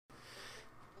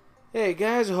Hey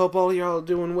guys, I hope all y'all are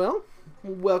doing well.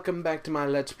 Welcome back to my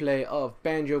Let's Play of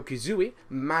Banjo-Kazooie.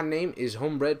 My name is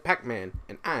Homebred Pac-Man,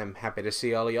 and I'm happy to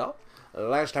see all of y'all.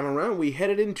 Last time around, we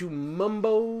headed into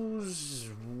Mumbo's...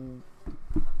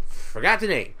 Forgot the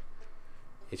name.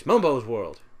 It's Mumbo's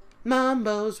World.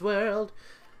 Mumbo's World.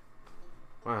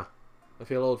 Wow, I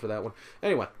feel old for that one.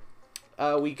 Anyway,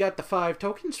 we got the 5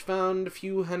 tokens, found a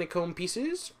few honeycomb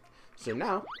pieces. So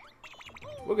now,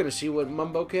 we're gonna see what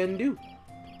Mumbo can do.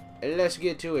 Let's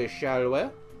get to it, shall we?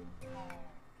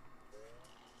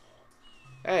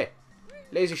 Hey,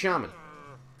 lazy shaman.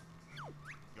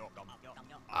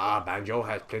 Banjo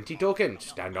has plenty tokens.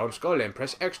 Stand on skull and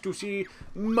press X to see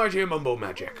mighty Mumbo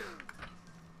magic.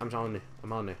 I'm on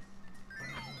there.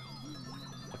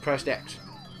 I pressed X.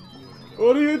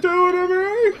 What are you doing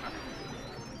to me?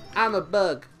 I'm a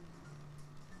bug.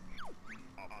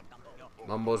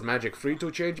 Mumbo's magic free to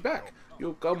change back.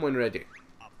 You come when ready.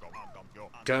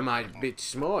 Termite bit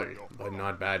small, but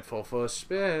not bad for first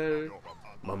spell.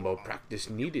 Mumbo practice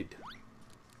needed.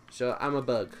 So I'm a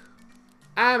bug.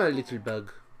 I'm a little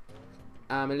bug.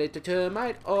 I'm a little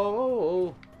termite.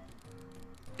 Oh,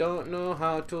 don't know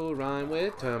how to rhyme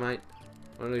with termite.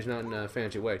 Or at least not in a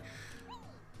fancy way.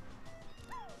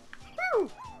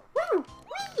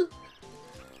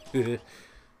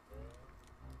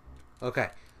 Okay.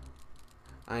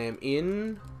 I am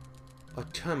in a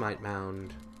termite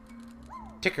mound.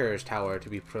 Ticker's Tower, to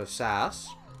be precise.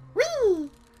 Whee!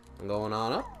 I'm going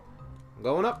on up. I'm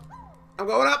going up. I'm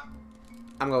going up.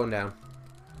 I'm going down.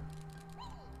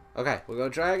 Okay, we're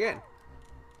going to try again.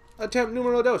 Attempt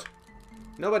numero dos.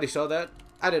 Nobody saw that.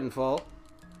 I didn't fall.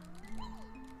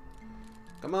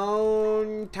 Come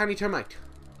on, tiny termite.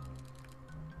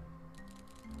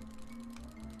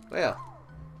 Well,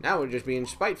 now we're just being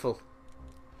spiteful.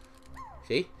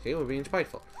 See? See, we're being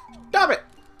spiteful. Stop it!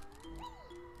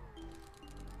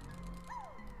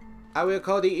 I will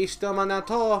call the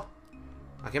exterminator.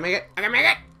 I can make it. I can make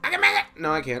it. I can make it.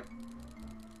 No, I can't.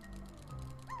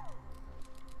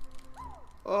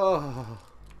 Oh.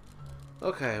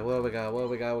 Okay, what we got? What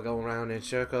we got? We're going around in a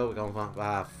circle. We're going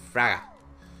fragga.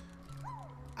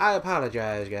 I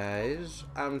apologize, guys.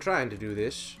 I'm trying to do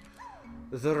this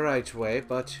the right way,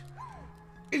 but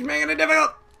it's making it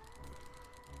difficult.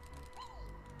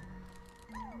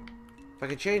 If I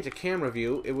could change the camera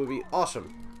view, it would be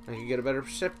awesome. I could get a better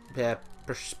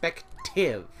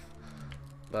perspective.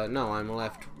 But no, I'm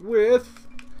left with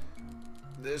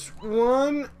this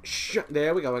one shot.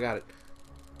 There we go, I got it.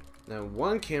 Now,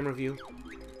 one camera view.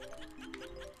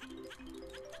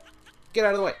 Get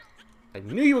out of the way. I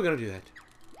knew you were going to do that.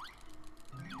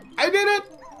 I did it!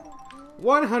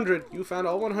 100. You found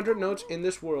all 100 notes in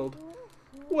this world.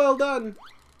 Well done.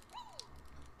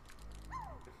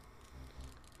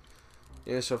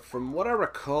 Yeah, so from what I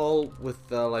recall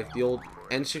with like the old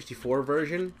N64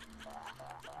 version,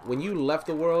 when you left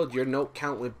the world, your note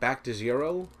count went back to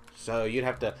 0, so you'd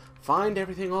have to find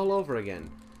everything all over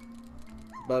again.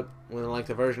 But when like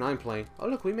the version I'm playing, oh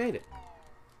look, we made it.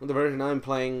 With the version I'm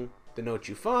playing, the notes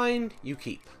you find, you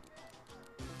keep.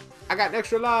 I got an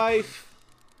extra life.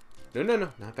 No,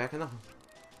 not back in the hole.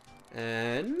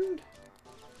 And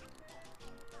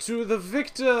to the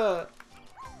victor.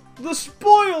 The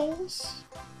spoils!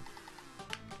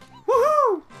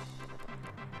 Woohoo!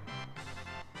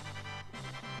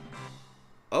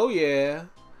 Oh yeah.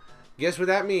 Guess what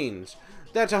that means?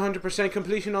 That's 100%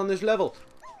 completion on this level.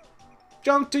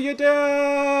 Jump to your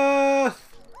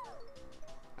death!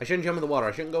 I shouldn't jump in the water.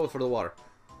 I shouldn't go for the water.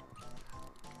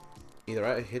 Either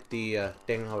I hit the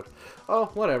dang out. Oh,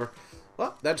 whatever.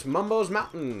 Well, that's Mumbo's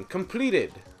Mountain.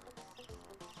 Completed.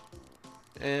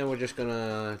 And we're just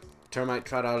gonna... Termite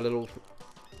trot our little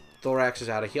thoraxes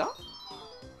out of here.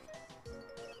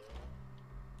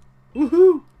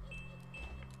 Woohoo!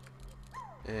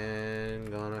 And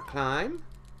gonna climb.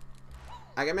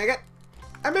 I can make it.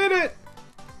 I made it!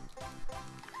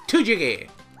 Too jiggy!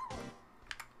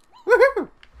 Woohoo!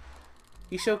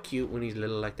 He's so cute when he's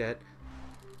little like that.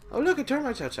 Oh look, a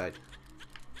termite's outside.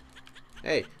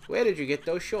 Hey, where did you get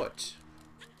those shorts?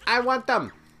 I want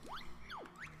them!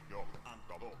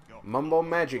 Mumbo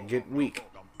magic get weak.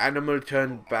 Animal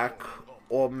turn back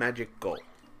or magic go.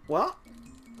 What?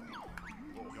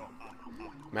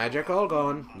 Magic all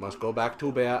gone. Must go back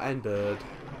to bear and bird.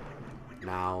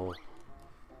 Now.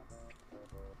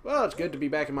 Well, it's good to be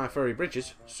back in my furry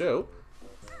britches. So,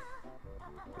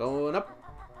 going up,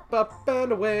 up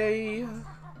and away.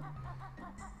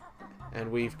 And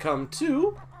we've come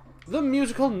to the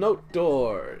musical note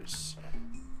doors.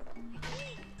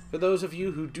 For those of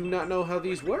you who do not know how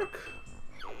these work,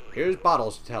 here's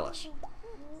Bottles to tell us.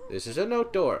 This is a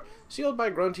note door, sealed by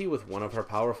Grunty with one of her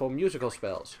powerful musical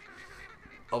spells.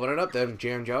 Open it up, them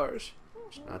jam jars.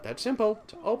 It's not that simple.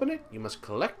 To open it, you must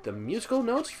collect the musical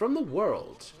notes from the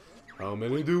worlds. How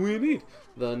many do we need?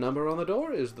 The number on the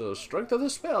door is the strength of the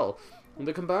spell.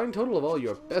 The combined total of all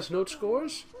your best note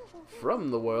scores from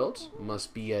the worlds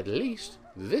must be at least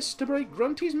this to break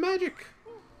Grunty's magic.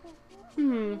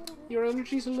 Your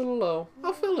energy's a little low.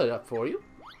 I'll fill it up for you.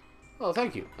 Oh,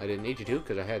 thank you. I didn't need you to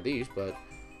because I had these, but...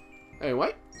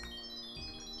 Anyway.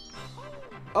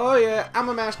 Oh yeah, I'm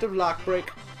a master of lock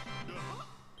break.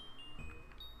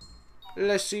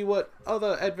 Let's see what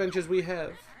other adventures we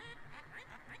have.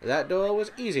 That door was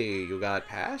easy, you got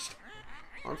past.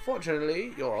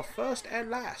 Unfortunately, you're first and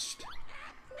last.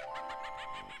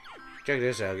 Check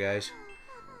this out, guys.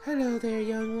 Hello there,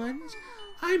 young ones.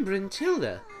 I'm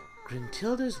Brintilda,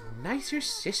 Grintilda's nicer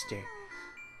sister.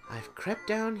 I've crept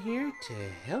down here to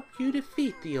help you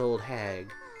defeat the old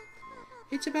hag.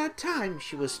 It's about time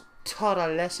she was taught a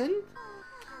lesson.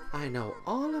 I know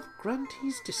all of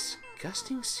Grunty's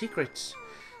disgusting secrets,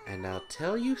 and I'll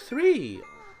tell you 3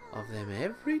 of them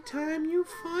every time you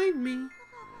find me.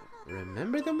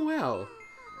 Remember them well,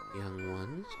 young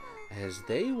ones, as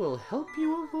they will help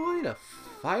you avoid a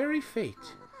fiery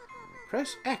fate.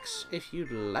 Press X if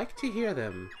you'd like to hear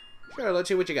them. Sure, let's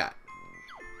see what you got.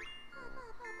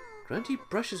 Grunty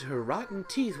brushes her rotten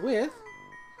teeth with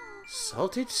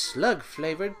salted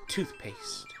slug-flavored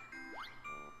toothpaste.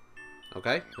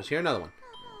 Okay, let's hear another one.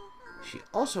 She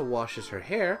also washes her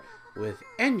hair with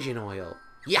engine oil.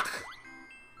 Yuck!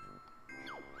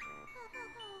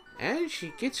 And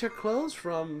she gets her clothes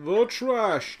from the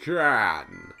trash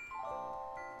can.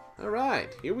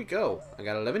 Alright, here we go. I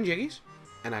got 11 jiggies,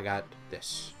 and I got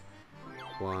this.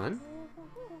 1.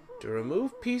 To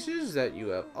remove pieces that you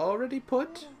have already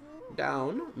put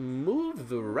down, move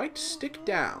the right stick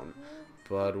down.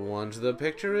 But once the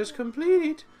picture is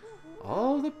complete,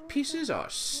 all the pieces are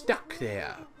stuck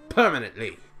there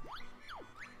permanently.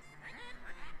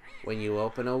 When you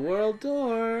open a world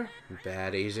door,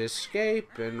 baddies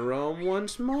escape and roam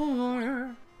once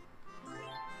more.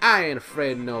 I ain't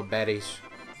afraid of no baddies.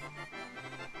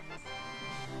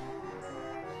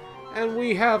 And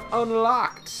we have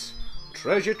unlocked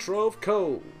Treasure Trove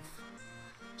Cove.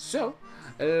 So,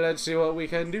 let's see what we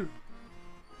can do.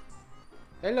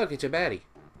 Hey look, it's a baddie.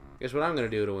 Guess what I'm gonna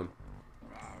do to him?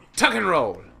 Tuck and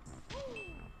roll!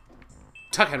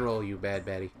 Tuck and roll, you bad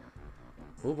baddie.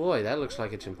 Oh boy, that looks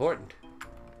like it's important.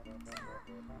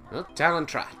 Well, Talon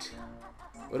Trot.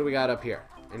 What do we got up here?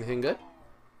 Anything good?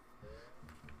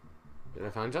 Did I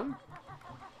find something?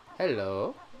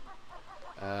 Hello.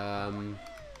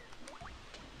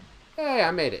 Hey, I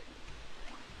made it.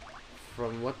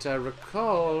 From what I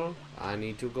recall, I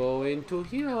need to go into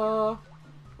here. Or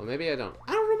maybe I don't.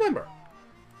 I don't remember.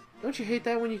 Don't you hate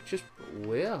that when you just...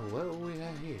 Well, what do we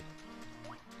got here?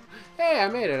 Hey, I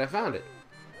made it. I found it.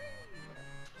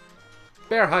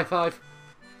 Bear high five.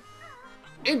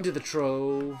 Into the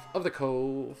trove of the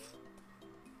cove.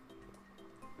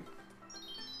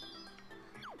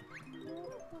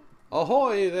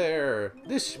 Ahoy there!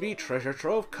 This be Treasure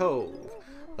Trove Cove.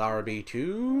 There be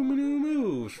 2 new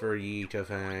moves for ye to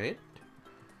find.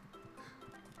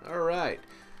 Alright.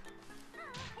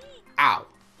 Ow.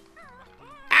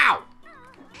 Ow!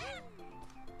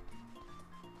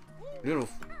 Beautiful.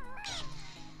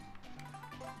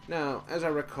 Now, as I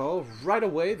recall, right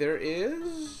away there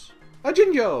is a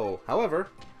Jinjo. However,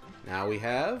 now we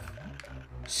have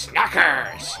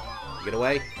Snackers. Get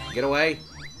away! Get away!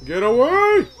 Get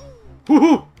away!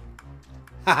 Woohoo!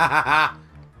 Ha ha ha ha!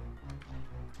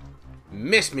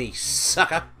 Miss me,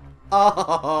 sucker!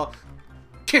 Oh,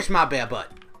 kiss my bare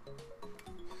butt!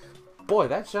 Boy,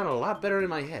 that sounded a lot better in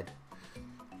my head.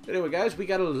 Anyway, guys, we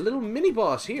got a little mini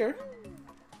boss here,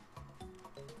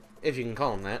 if you can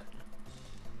call him that.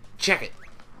 Check it.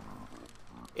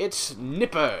 It's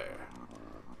Nipper.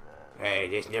 Hey,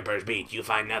 this Nipper's beat. You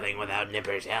find nothing without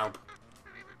Nipper's help.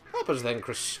 Help us then,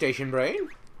 crustacean brain.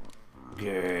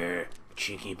 Grr,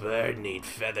 cheeky bird need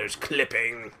feathers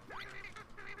clipping.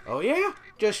 Oh yeah?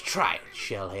 Just try it,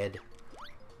 shellhead.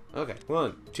 Okay,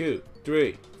 1, 2,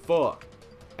 3, 4.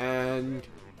 And...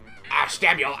 I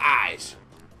stab your eyes.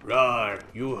 Roar,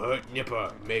 you hurt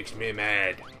Nipper. Makes me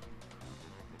mad.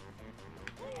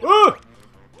 Ah!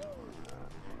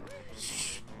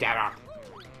 Stab her.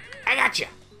 I got you.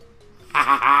 Ha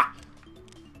ha ha.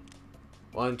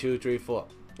 1, 2, 3, 4.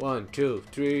 1, 2,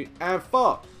 3, and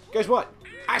 4. Guess what?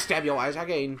 I stab your eyes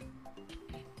again.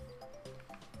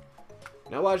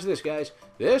 Now watch this, guys.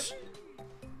 This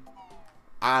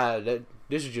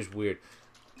is just weird.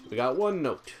 We got 1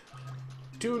 note,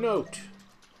 2 note,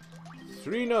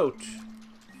 3 note,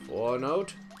 4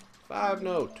 note, 5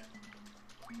 note.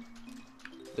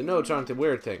 The notes aren't the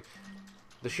weird thing.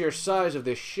 The sheer size of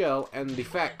this shell and the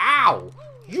fact... Ow!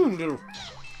 You little...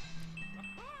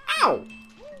 Ow!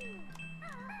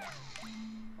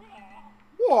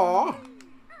 Whoa!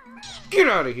 Get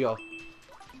out of here!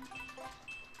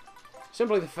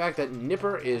 Simply the fact that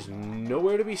Nipper is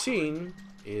nowhere to be seen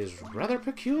is rather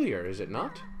peculiar, is it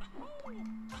not?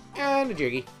 And a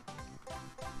jiggy.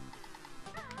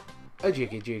 A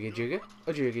jiggy, jiggy, jiggy.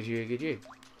 A jiggy, jiggy, jiggy.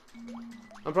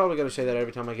 I'm probably going to say that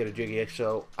every time I get a jiggy,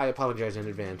 so I apologize in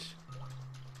advance.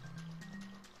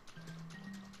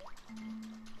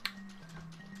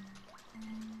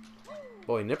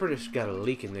 Boy, Nipper just got a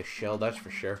leak in this shell, that's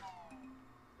for sure.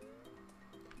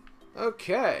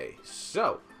 Okay,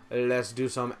 so let's do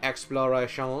some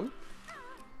exploration.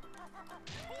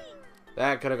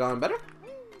 That could have gone better.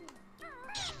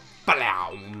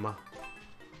 Blam!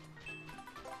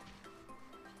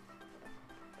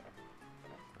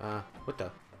 What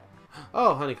the?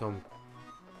 Oh, honeycomb.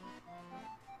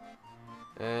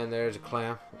 And there's a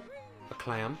clam. A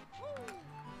clam.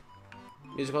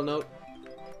 Musical note.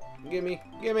 Gimme,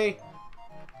 gimme.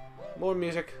 More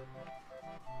music.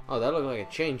 Oh, that looked like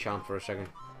a chain chomp for a second.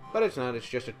 But it's not, it's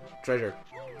just a treasure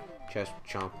chest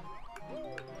chomp.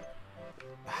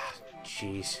 Ah,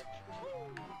 jeez.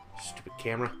 Stupid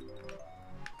camera.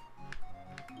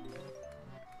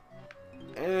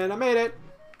 And I made it.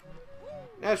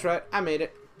 That's right, I made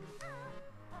it.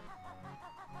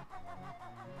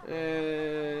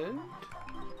 And...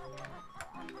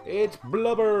 it's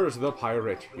Blubbers the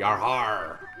pirate.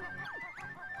 Yar-har!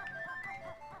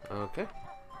 Okay.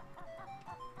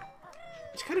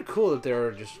 It's kind of cool that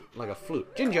they're just like a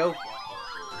flute. Jinjo!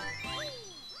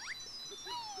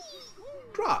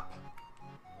 Drop!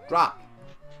 Drop!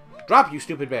 Drop, you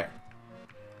stupid bear!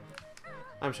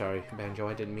 I'm sorry, Banjo,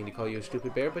 I didn't mean to call you a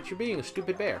stupid bear, but you're being a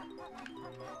stupid bear.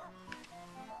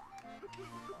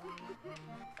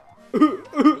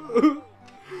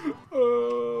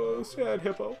 Sad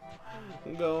hippo.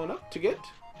 Going up to get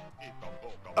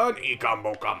an Eekum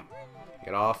Bokum.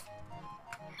 Get off.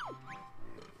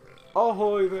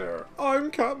 Ahoy there,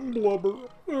 I'm Captain Blubber,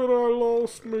 and I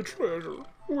lost my treasure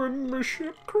when my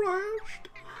ship crashed.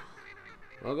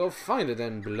 I'll go find it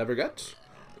then, Blubberguts.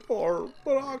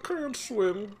 But I can't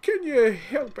swim. Can you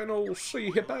help an old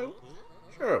sea hippo?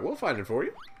 Sure, we'll find it for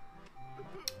you.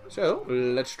 So,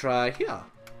 let's try here.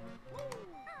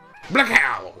 Black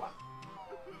Owl!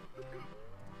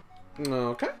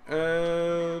 Okay,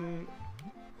 and...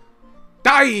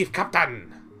 dive,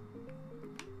 Captain!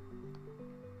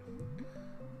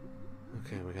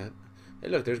 Okay, we got... hey,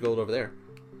 look, there's gold over there.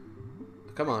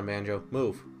 Come on, Banjo,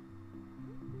 move.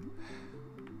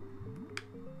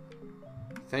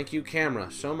 Thank you, camera,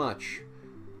 so much.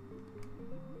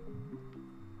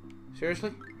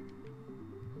 Seriously?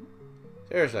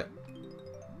 Seriously.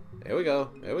 There we go,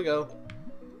 there we go.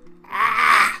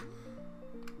 Ah!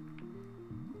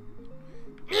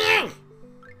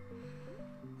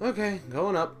 Okay,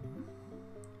 going up.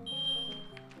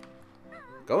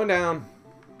 Going down.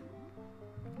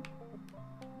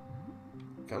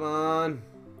 Come on.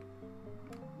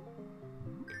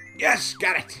 Yes,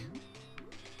 got it.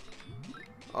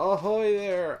 Ahoy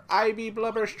there, I be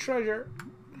Blubber's treasure.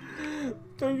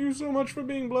 Thank you so much for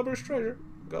being Blubber's treasure.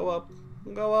 Go up,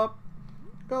 go up,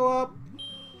 go up.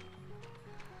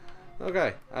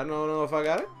 Okay, I don't know if I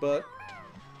got it, but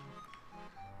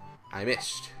I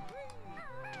missed.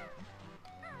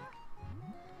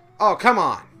 Oh, come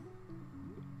on.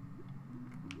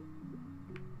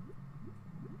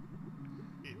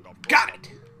 Got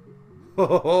it.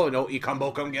 Oh, no, Eekum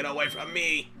Bokum, get away from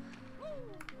me.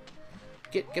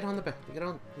 Get on the back. Get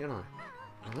on. Now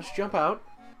let's jump out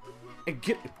and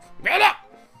get up.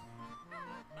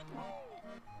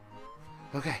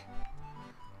 Okay.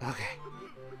 Okay.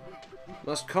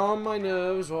 Must calm my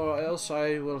nerves, or else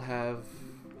I will have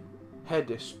head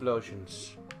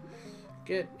explosions.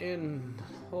 Get in the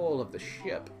hole of the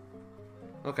ship.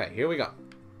 Okay, here we go.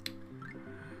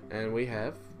 And we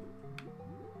have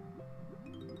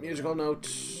musical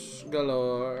notes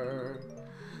galore.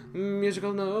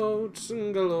 Musical notes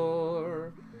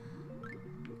galore.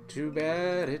 Too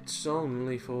bad it's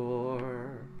only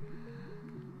 4.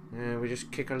 And we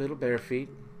just kick our little bare feet.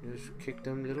 Just kick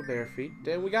them little bare feet.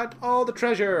 And we got all the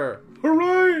treasure!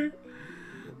 Hooray!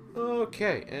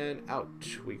 Okay, and out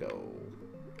we go.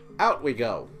 Out we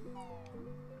go.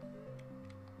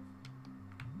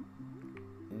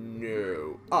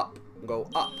 No. Up. Go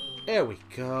up. There we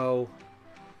go.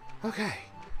 Okay.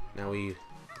 Now we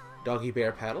doggy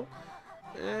bear paddle.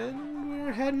 And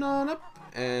we're heading on up.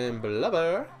 And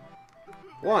Blubber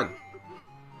 1,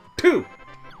 2.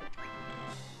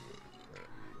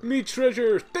 Me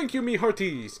treasure, thank you me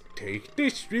hearties. Take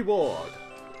this reward.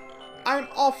 I'm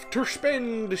off to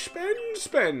spend.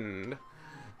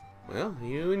 Well,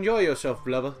 you enjoy yourself,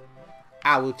 lover.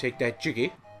 I will take that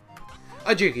jiggy.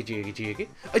 A jiggy, jiggy, jiggy.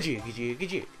 A jiggy, jiggy,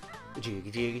 jig. A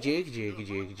jiggy, jiggy, jig, jiggy,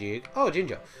 jiggy, jig. Oh,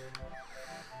 ginger.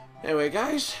 Anyway,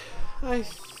 guys, I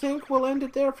think we'll end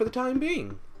it there for the time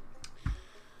being.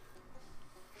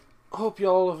 Hope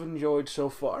y'all have enjoyed so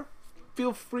far.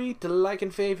 Feel free to like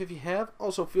and fave if you have.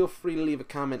 Also, feel free to leave a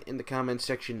comment in the comment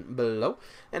section below.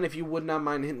 And if you would not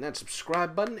mind hitting that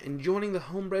subscribe button and joining the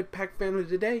Homebred Pack family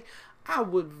today, I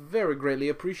would very greatly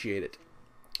appreciate it.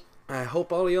 I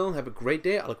hope all of y'all have a great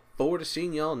day. I look forward to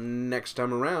seeing y'all next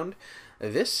time around.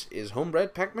 This is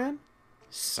Homebred Pac-Man,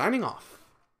 signing off.